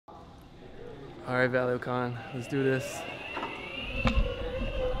All right, ValeoCon, let's do this.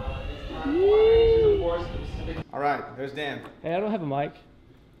 All right, there's Dan. Hey, I don't have a mic.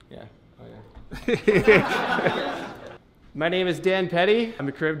 Yeah. Oh yeah. My name is Dan Petty. I'm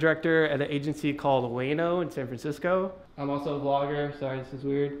a creative director at an agency called Wayno in San Francisco. I'm also a vlogger. Sorry, this is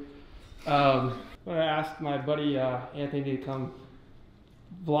weird. I'm gonna ask my buddy Anthony to come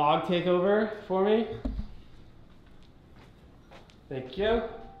vlog take over for me. Thank you.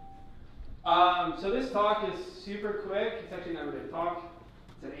 So this talk is super quick. It's actually not really a talk.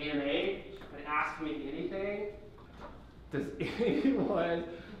 It's an AMA. And ask me anything. Does anyone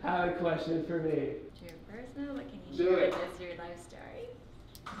have a question for me? Your personal, but can you Do share it. just your life story?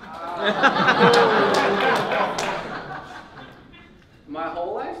 My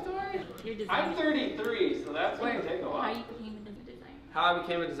whole life story? Your design. I'm 33, so that's going to take a while. How you became a designer. How I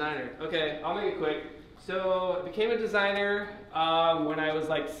became a designer. Okay, I'll make it quick. So I became a designer when I was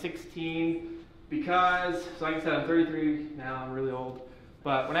like 16 because, so like I said, I'm 33 now, I'm really old.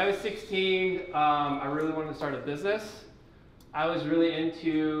 But when I was 16, I really wanted to start a business. I was really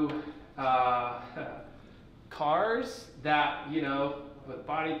into cars that, you know, with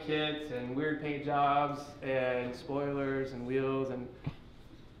body kits and weird paint jobs and spoilers and wheels and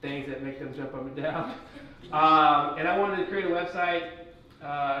things that make them jump up and down. And I wanted to create a website,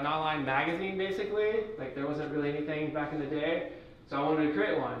 an online magazine basically. Like there wasn't really anything back in the day. So I wanted to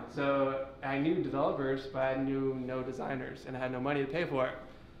create one. So I knew developers, but I knew no designers and I had no money to pay for it.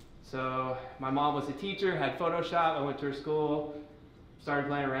 So my mom was a teacher, had Photoshop, I went to her school, started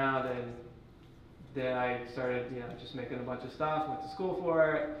playing around, and then I started, you know, just making a bunch of stuff, went to school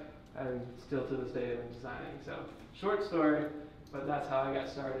for it, and still to this day I'm designing. So short story, but that's how I got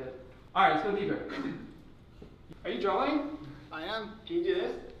started. All right, let's go deeper. Are you drawing? I am. Can you do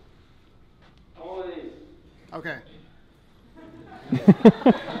this? I want one of these. Okay.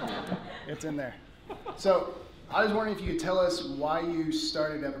 It's in there. So, I was wondering if you could tell us why you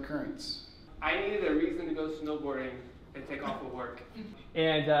started Evercurrents. I needed a reason to go snowboarding and take off of work.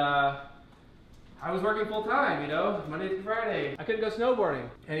 And I was working full time, you know, Monday through Friday. I couldn't go snowboarding.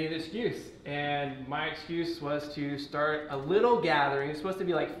 I needed an excuse. And my excuse was to start a little gathering. It's supposed to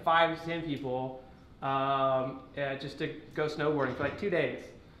be like 5 to 10 people just to go snowboarding for like 2 days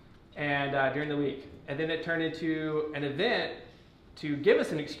and during the week. And then it turned into an event to give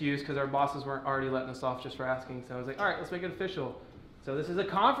us an excuse because our bosses weren't already letting us off just for asking. So I was like, all right, let's make it official. So this is a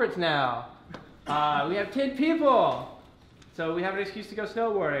conference now. We have 10 people. So we have an excuse to go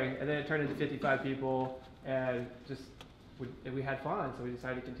snowboarding. And then it turned into 55 people and just we had fun. So we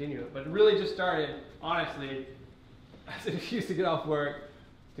decided to continue it. But it really just started, honestly, as an excuse to get off work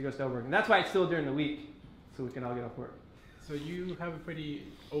to go snowboarding. And that's why it's still during the week so we can all get off work. So you have a pretty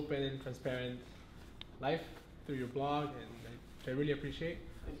open and transparent life through your blog, and which I really appreciate.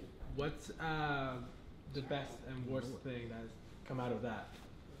 Thank you. What's the best and worst thing that has come out of that?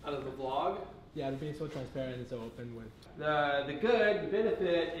 Out of the vlog? Yeah, being so transparent and so open with. The good, the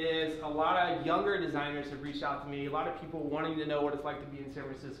benefit is a lot of younger designers have reached out to me. A lot of people wanting to know what it's like to be in San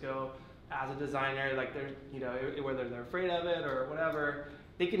Francisco as a designer, like they're, you know, whether they're afraid of it or whatever.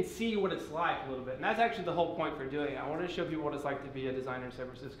 They can see what it's like a little bit. And that's actually the whole point for doing it. I want to show people what it's like to be a designer in San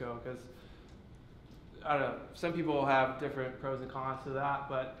Francisco because, I don't know, some people have different pros and cons to that,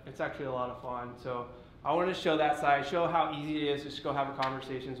 but it's actually a lot of fun. So I want to show that side, show how easy it is just to go have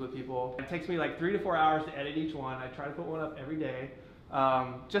conversations with people. It takes me like 3 to 4 hours to edit each one. I try to put one up every day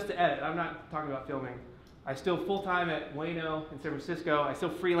just to edit. I'm not talking about filming. I still full-time at Wayno in San Francisco. I still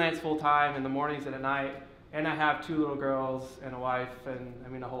freelance full-time in the mornings and at night. And I have 2 little girls and a wife and I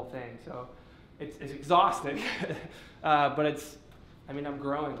mean the whole thing. So it's exhausting, but it's, I mean, I'm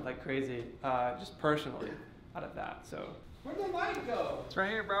growing like crazy, just personally out of that. So where'd the light go? It's right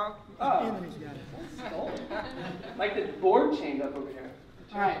here, bro. Oh, Anthony's got it. that's stolen. Like the board chained up over here.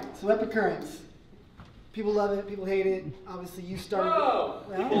 All right, so Epicurrents. People love it, people hate it. Obviously, you started Whoa!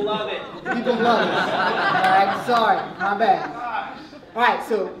 Well, People love it. People love it. All right, sorry, my bad. Gosh. All right,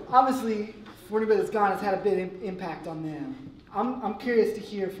 so obviously, for anybody that's gone, it's had a big impact on them. I'm curious to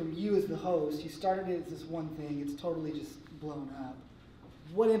hear from you as the host. You started it as this one thing. It's totally just blown up.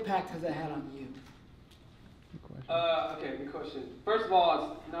 What impact has that had on you? Okay, good question. First of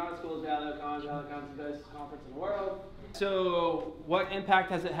all, it's not as cool as ValeoCon. ValeoCon's the best conference in the world. So what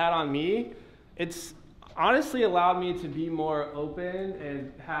impact has it had on me? It's honestly allowed me to be more open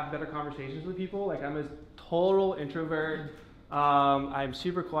and have better conversations with people. Like I'm a total introvert. I'm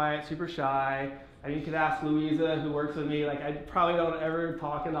super quiet, super shy. I mean, you could ask Louisa, who works with me. Like I probably don't ever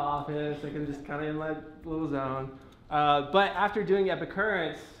talk in the office. Like I'm just kind of in my little zone. But after doing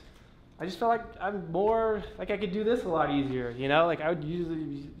Epicurrents, I just felt like I'm more, like I could do this a lot easier, you know? Like I would usually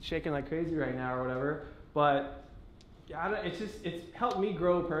be shaking like crazy right now or whatever, but it's helped me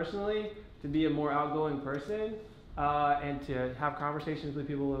grow personally to be a more outgoing person and to have conversations with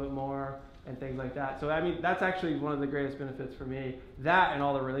people a little bit more and things like that. So I mean, that's actually one of the greatest benefits for me. That and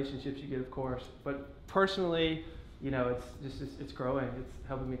all the relationships you get, of course. But personally, you know, it's growing. It's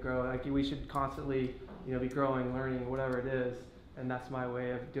helping me grow. Like we should constantly, you know, be growing, learning, whatever it is. And that's my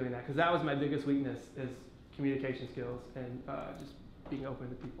way of doing that. Because that was my biggest weakness is communication skills and just being open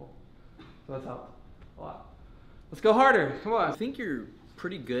to people. So that's helped a lot. Let's go harder. Come on. I think you're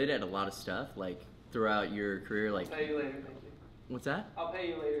pretty good at a lot of stuff, like throughout your career. Like, I'll pay you later. Thank you. What's that? I'll pay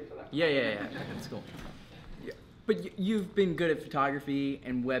you later for that. Yeah. That's cool. Yeah. But you've been good at photography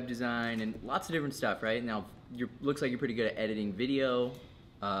and web design and lots of different stuff, right? Now, looks like you're pretty good at editing video,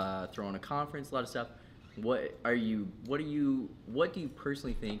 throwing a conference, a lot of stuff. What do you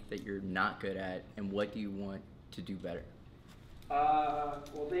personally think that you're not good at, and what do you want to do better?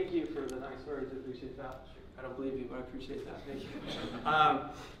 Well, thank you for the nice words. I appreciate that. I don't believe you, but I appreciate that. Thank you.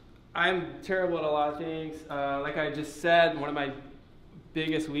 I'm terrible at a lot of things. Like I just said, one of my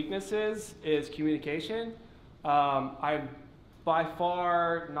biggest weaknesses is communication. I'm by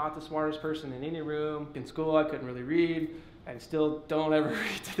far not the smartest person in any room. In school, I couldn't really read, and still don't ever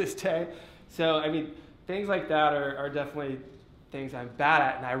read to this day. So, I mean, things like that are definitely things I'm bad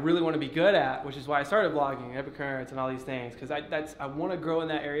at, and I really want to be good at, which is why I started vlogging, Epic Currents, and all these things, because I want to grow in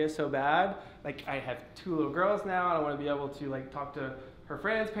that area so bad. Like, I have 2 little girls now, and I want to be able to, like, talk to her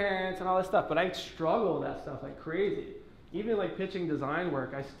friends' parents and all this stuff, but I struggle with that stuff like crazy. Even, like, pitching design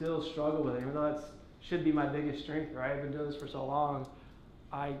work, I still struggle with it, even though should be my biggest strength, right? I've been doing this for so long.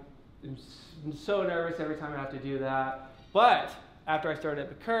 I am so nervous every time I have to do that, but after I started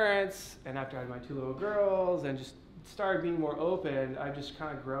Epic Currents, and after I had my 2 little girls, and just started being more open, I've just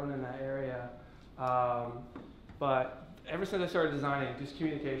kind of grown in that area. But ever since I started designing, just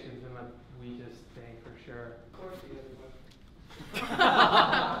communication has been my weakest thing for sure. Of course,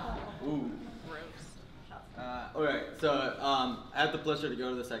 Ooh. All right, so I had the pleasure to go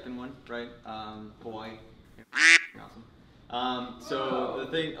to the second one, right? Hawaii. Awesome. So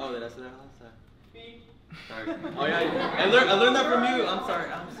the thing. Oh, did I say that last time? Sorry. Oh yeah, I learned that from you. I'm sorry.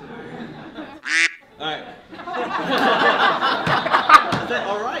 All right.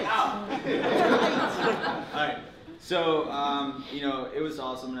 All right. All right. So you know, it was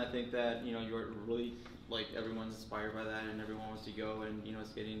awesome, and I think that you know you were really like everyone's inspired by that, and everyone wants to go, and you know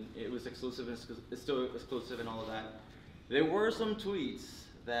it was exclusive, and it's still exclusive, and all of that. There were some tweets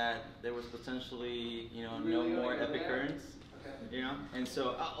that there was potentially no more Epic Currents. You know, and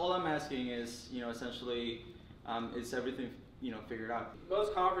so all I'm asking is, you know, essentially, is everything, you know, figured out?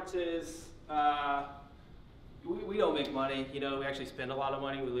 Most conferences, we don't make money. You know, we actually spend a lot of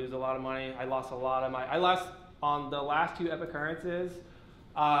money. We lose a lot of money. I lost a lot of I lost on the last 2 Epic Currences.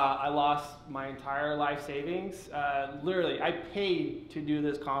 I lost my entire life savings. Literally, I paid to do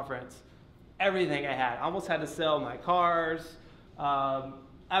this conference. Everything I had. I almost had to sell my cars.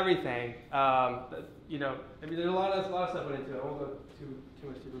 Everything. You know, I mean, there's a lot of stuff went into it. I won't go too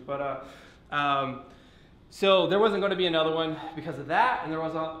much deeper, but so there wasn't going to be another one because of that, and there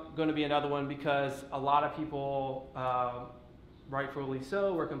wasn't going to be another one because a lot of people, rightfully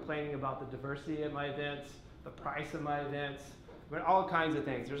so, were complaining about the diversity at my events, the price of my events, I mean, all kinds of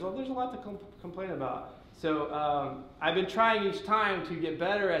things. There's a lot to complain about. So I've been trying each time to get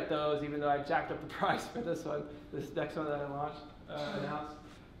better at those, even though I jacked up the price for this next one that I announced.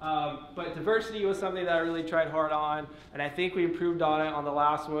 But diversity was something that I really tried hard on, and I think we improved on it on the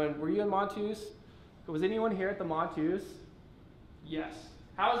last one. Were you in Monteuse? Was anyone here at the Monteuse? Yes.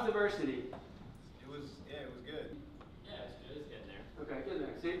 How was diversity? It was good. Yeah, it's getting there. Okay, getting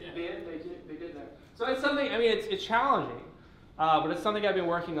there. See, they get there. So it's something, I mean, it's challenging, but it's something I've been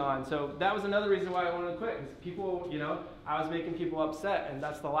working on. So that was another reason why I wanted to quit, because people, you know, I was making people upset, and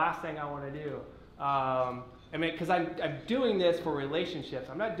that's the last thing I want to do. I mean, because I'm doing this for relationships.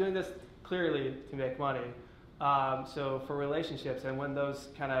 I'm not doing this clearly to make money. So for relationships, and when those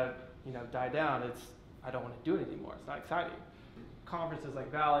kind of die down, I don't want to do it anymore. It's not exciting. Conferences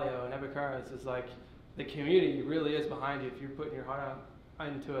like Valio and Epic Currents is like the community really is behind you if you're putting your heart out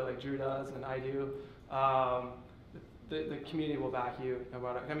into it, like Drew does and I do. The community will back you no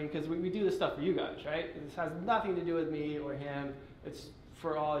matter. I mean, because we do this stuff for you guys, right? This has nothing to do with me or him. It's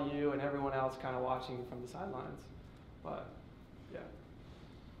for all you and everyone else kind of watching from the sidelines. But, yeah.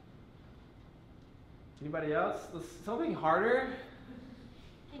 Anybody else? Something harder?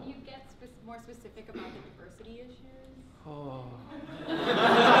 Can you get more specific about the diversity issues? Oh.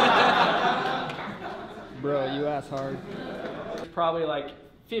 Bro, you ass hard. Probably like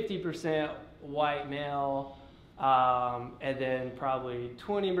 50% white male, and then probably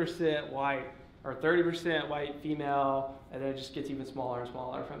 20% white or 30% white female, and then it just gets even smaller and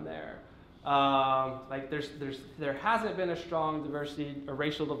smaller from there. Like there hasn't been a strong diversity, a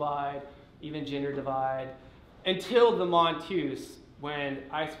racial divide, even gender divide, until the Monteuse, when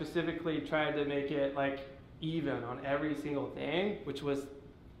I specifically tried to make it like even on every single thing, which was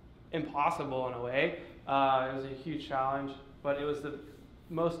impossible in a way. It was a huge challenge, but it was the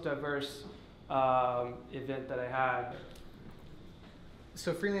most diverse event that I had.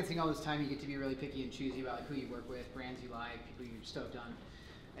 So freelancing all this time, you get to be really picky and choosy about like who you work with, brands you like, people you're stoked on.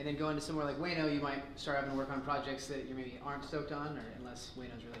 And then going to somewhere like Wayno, you might start having to work on projects that you maybe aren't stoked on, or unless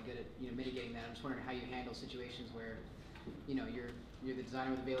Wayno's really good at mitigating that. I'm just wondering how you handle situations where you're the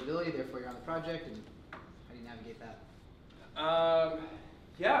designer with availability, therefore you're on the project, and how do you navigate that?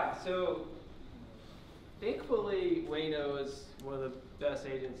 Yeah, so thankfully Wayno is one of the best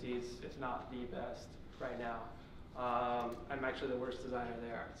agencies, if not the best, right now. I'm actually the worst designer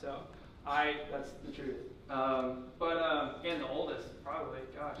there, so that's the truth. And the oldest, probably,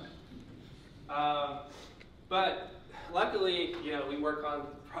 gosh. But luckily, we work on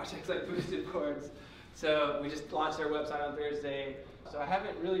projects like boosted boards, so we just launched our website on Thursday. So I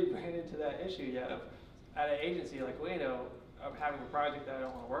haven't really ran into that issue yet of, at an agency like Wayno, of having a project that I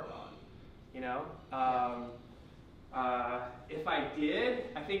don't want to work on, if I did,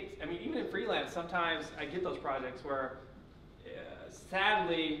 even in freelance, sometimes I get those projects where,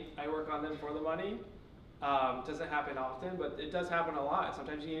 sadly, I work on them for the money. Doesn't happen often, but it does happen a lot.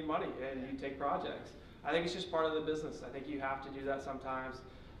 Sometimes you need money and you take projects. I think it's just part of the business. I think you have to do that sometimes.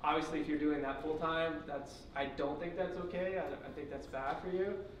 Obviously, if you're doing that full time, I don't think that's okay. I think that's bad for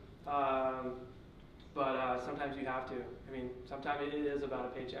you. But sometimes you have to. Sometimes it is about a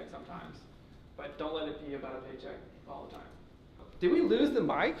paycheck sometimes. But don't let it be about a paycheck all the time. Did we lose the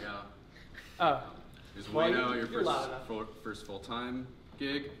mic? Yeah. Oh. Is Well, Wayno you're your loud enough. first full-time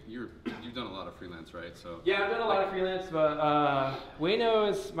gig? You've done a lot of freelance, right? So Yeah, I've done a lot of freelance, but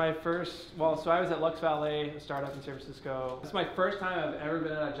Wayno is my first, so I was at Lux Valet, a startup in San Francisco. It's my first time I've ever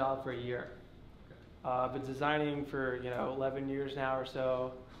been at a job for a year. I've been designing for 11 years now or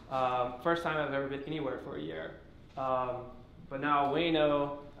so. First time I've ever been anywhere for a year. But now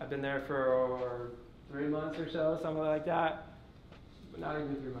Wayno, I've been there for 3 months or so, something like that. But not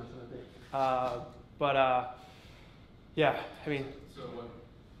even 3 months, I think. Yeah, So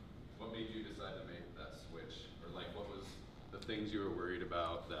what made you decide to make that switch? Or like what was the things you were worried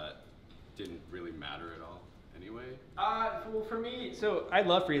about that didn't really matter at all anyway? Well, for me, so I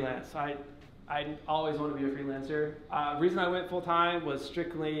love freelance. I always want to be a freelancer. The reason I went full time was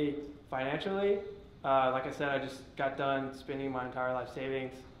strictly financially. Like I said, I just got done spending my entire life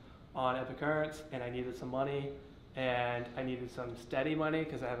savings on Epic Currents, and I needed some money, and I needed some steady money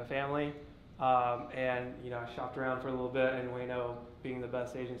because I have a family. And I shopped around for a little bit, and Wayno being the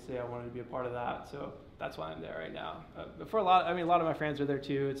best agency, I wanted to be a part of that. So that's why I'm there right now. But for a lot of my friends are there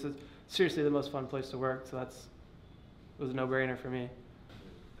too. It's seriously the most fun place to work. So it was a no-brainer for me.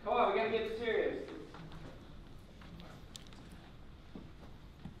 Come on, we gotta get serious.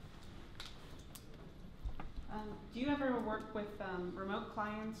 Do you ever work with remote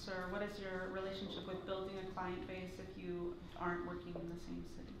clients, or what is your relationship with building a client base if you aren't working in the same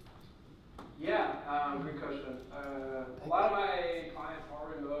city? Yeah, good question. A lot of my clients are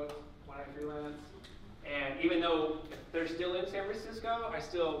remote when I freelance, and even though they're still in San Francisco, I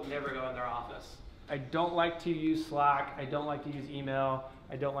still never go in their office. I don't like to use Slack. I don't like to use email.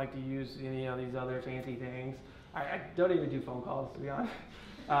 I don't like to use any of these other fancy things. I don't even do phone calls, to be honest,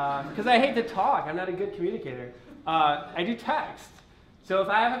 because I hate to talk. I'm not a good communicator. I do text. So if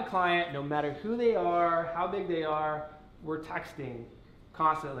I have a client, no matter who they are, how big they are, we're texting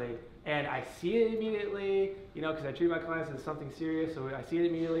constantly. And I see it immediately, because I treat my clients as something serious, so I see it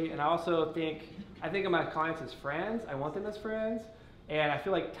immediately. And I also think of my clients as friends. I want them as friends. And I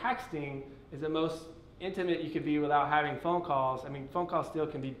feel like texting is the most intimate you could be without having phone calls. Phone calls still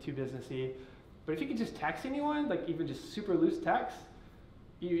can be too businessy. But if you can just text anyone, like even just super loose text,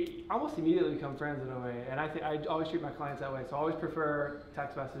 you almost immediately become friends in a way. And I always treat my clients that way. So I always prefer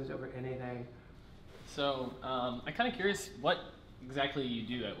text message over anything. So I'm kind of curious what exactly you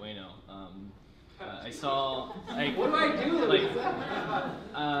do at Wayno. I saw like what do I do? Like,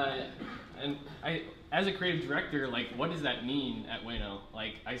 and as a creative director, like what does that mean at Wayno?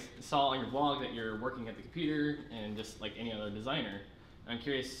 Like I saw on your blog that you're working at the computer and just like any other designer. I'm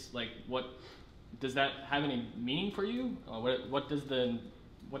curious, like what does that have any meaning for you? What does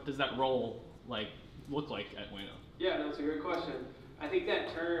that role like look like at Wayno? Yeah, that's a great question. I think that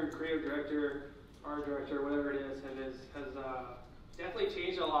term, creative director, art director, whatever it is, has Definitely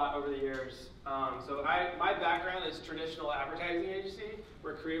changed a lot over the years. So my background is traditional advertising agency,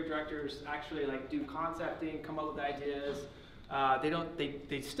 where creative directors actually like do concepting, come up with ideas.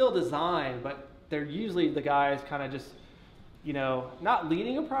 They still design, but they're usually the guys kind of just, you know, not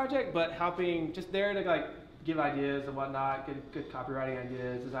leading a project, but helping, just there to like give ideas and whatnot, good copywriting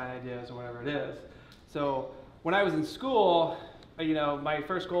ideas, design ideas, or whatever it is. So when I was in school, you know, my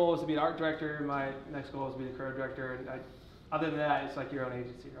first goal was to be an art director. My next goal was to be the creative director. And other than that, it's like your own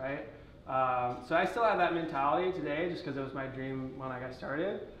agency, right? So I still have that mentality today, just because it was my dream when I got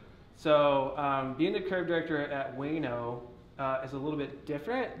started. So being the creative director at Wayno is a little bit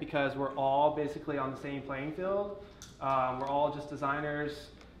different because we're all basically on the same playing field. We're all just designers,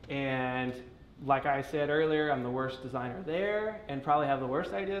 and like I said earlier, I'm the worst designer there, and probably have the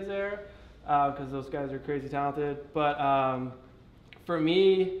worst ideas there because those guys are crazy talented. But for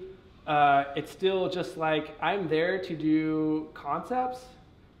me, it's still just like I'm there to do concepts.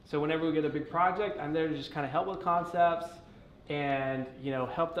 So whenever we get a big project, I'm there to just kind of help with concepts and, you know,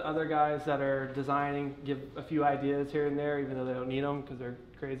 help the other guys that are designing, give a few ideas here and there, even though they don't need them because they're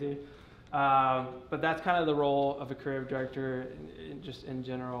crazy. But that's kind of the role of a creative director, just in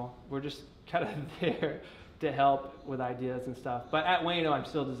general. We're just kind of there to help with ideas and stuff. But at Wayno, I'm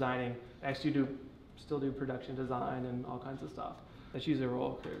still designing. I actually still do production design and all kinds of stuff. That's usually the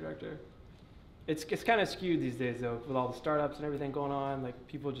role of creative director. It's kind of skewed these days, though, with all the startups and everything going on. Like,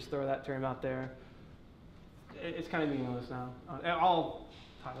 people just throw that term out there. It's kind of meaningless now. All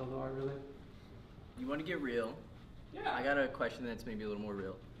titles are, really. You want to get real? Yeah. I got a question that's maybe a little more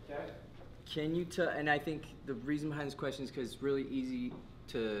real. Okay. Can you tell, and I think the reason behind this question is because it's really easy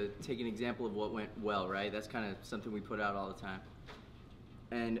to take an example of what went well, right? That's kind of something we put out all the time.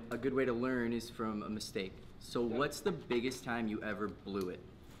 And a good way to learn is from a mistake. So what's the biggest time you ever blew it?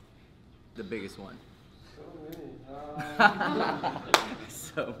 The biggest one. So many.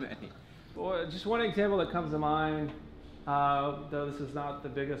 So many. Well, just one example that comes to mind, though this is not the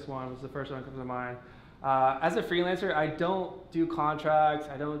biggest one, it was the first one that comes to mind. As a freelancer, I don't do contracts,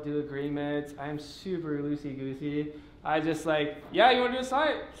 I don't do agreements, I'm super loosey-goosey. I just like, yeah, you want to do a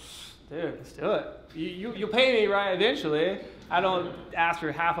site? Dude, let's do it. You pay me, right, eventually. I don't ask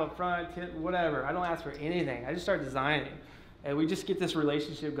for half up front, whatever. I don't ask for anything. I just start designing. And we just get this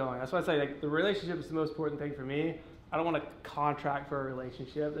relationship going. That's why I say, like, the relationship is the most important thing for me. I don't want to contract for a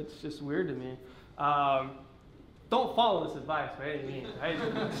relationship. It's just weird to me. Don't follow this advice by any means.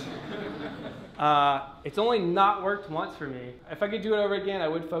 It's only not worked once for me. If I could do it over again, I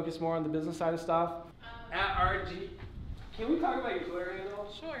would focus more on the business side of stuff. At RG, can we talk about your Twitter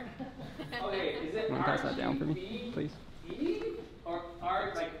handle? Sure. Okay, is it Want to pass that down for me, please? RGB or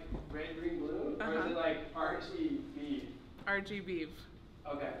R like red, green, blue, or is it like RGB? RGB.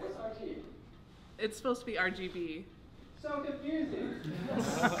 Okay, what's RG? It's supposed to be RGB. So confusing.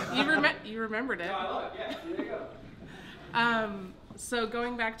 You remembered it. No, I love it. Yeah, there you go. So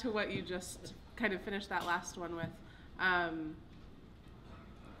going back to what you just kind of finished that last one with,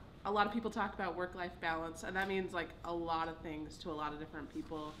 a lot of people talk about work-life balance, and that means like a lot of things to a lot of different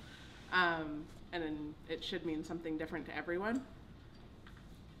people, and then it should mean something different to everyone.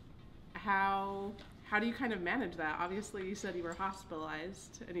 How do you kind of manage that? Obviously, you said you were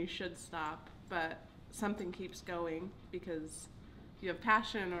hospitalized and you should stop, but something keeps going because you have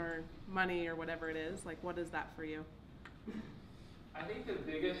passion or money or whatever it is. Like, what is that for you? I think the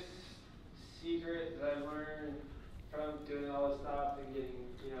biggest secret that I learned from doing all this stuff and getting,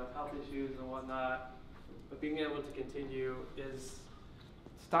 you know, health issues and whatnot, but being able to continue is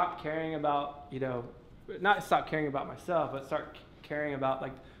stop caring about, you know, not stop caring about myself, but start caring about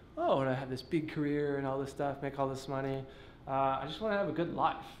like, oh, and I have this big career and all this stuff, make all this money. I just want to have a good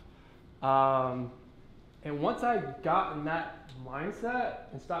life. And once I got in that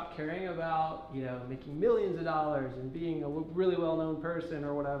mindset and stopped caring about, you know, making millions of dollars and being a really well-known person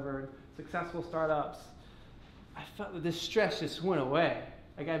or whatever, and successful startups, I felt that this stress just went away.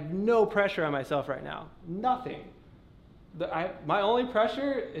 Like, I have no pressure on myself right now. Nothing. My only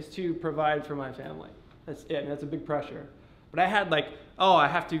pressure is to provide for my family. That's it, and that's a big pressure. But I had like, oh, I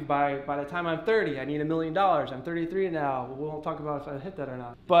have to, by the time I'm 30, I need $1 million. I'm 33 now. We won't talk about if I hit that or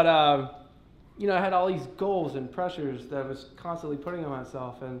not. But, you know, I had all these goals and pressures that I was constantly putting on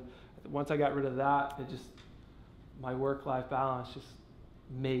myself. And once I got rid of that, my work-life balance just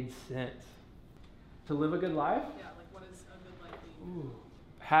made sense. To live a good life? Yeah, like what is a good life mean? Ooh.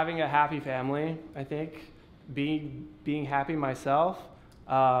 Having a happy family, I think. Being happy myself.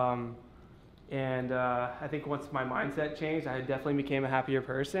 And I think once my mindset changed, I definitely became a happier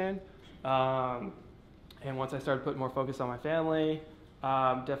person. And once I started putting more focus on my family,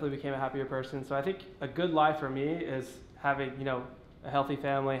 definitely became a happier person. So I think a good life for me is having, you know, a healthy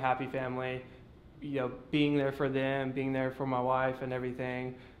family, happy family, you know, being there for them, being there for my wife and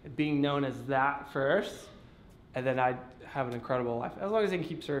everything, being known as that first, and then I'd have an incredible life. As long as I can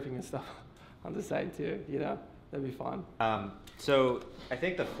keep surfing and stuff on the side too, you know, that'd be fun. So I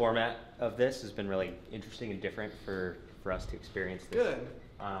think the format of this has been really interesting and different for us to experience this. Good.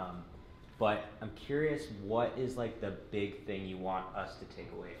 But I'm curious, what is like the big thing you want us to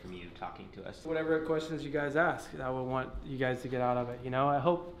take away from you talking to us? Whatever questions you guys ask, I would want you guys to get out of it. You know, I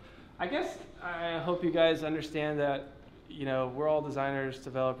hope you guys understand that, you know, we're all designers,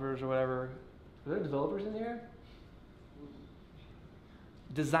 developers, or whatever. Are there developers in here?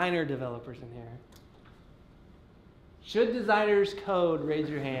 Designer developers in here. Should designers code? Raise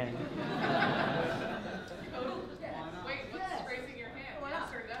your hand. Wait, what's raising your hand? Yes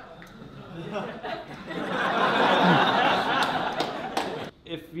or no?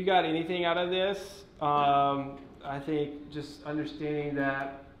 If you got anything out of this, I think just understanding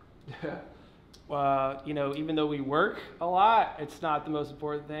that, you know, even though we work a lot, it's not the most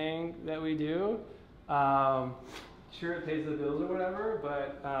important thing that we do. Sure, it pays the bills or whatever,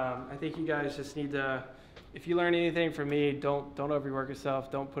 but I think you guys just need to, if you learn anything from me, don't overwork yourself.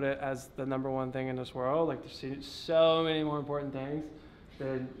 Don't put it as the #1 thing in this world. Like, there's so many more important things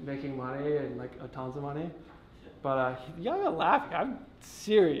than making money and like tons of money. But y'all are laughing. I'm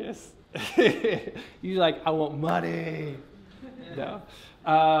serious. You're like, I want money. No.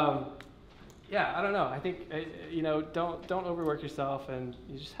 Yeah, I don't know. I think you know, don't overwork yourself, and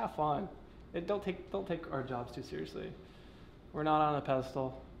you just have fun. Don't take our jobs too seriously. We're not on a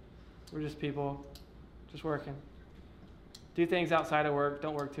pedestal. We're just people, just working. Do things outside of work.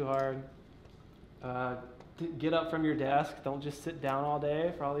 Don't work too hard. Get up from your desk. Don't just sit down all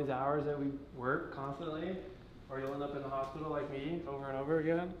day for all these hours that we work constantly, or you'll end up in the hospital like me over and over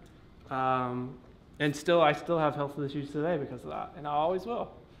again. And I still have health issues today because of that, and I always will,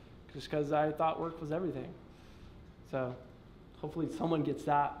 just because I thought work was everything. So hopefully someone gets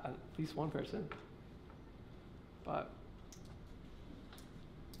that, at least one person. But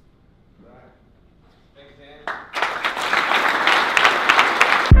Thanks, Dan.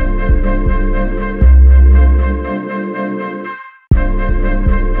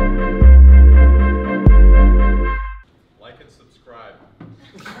 Like and subscribe.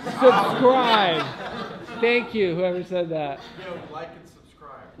 subscribe. Thank you, whoever said that. Like and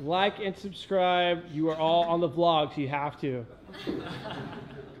subscribe. Like and subscribe. You are all on the vlog, so you have to.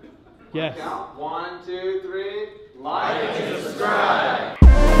 Yes. 1, 2, 3. Like and subscribe.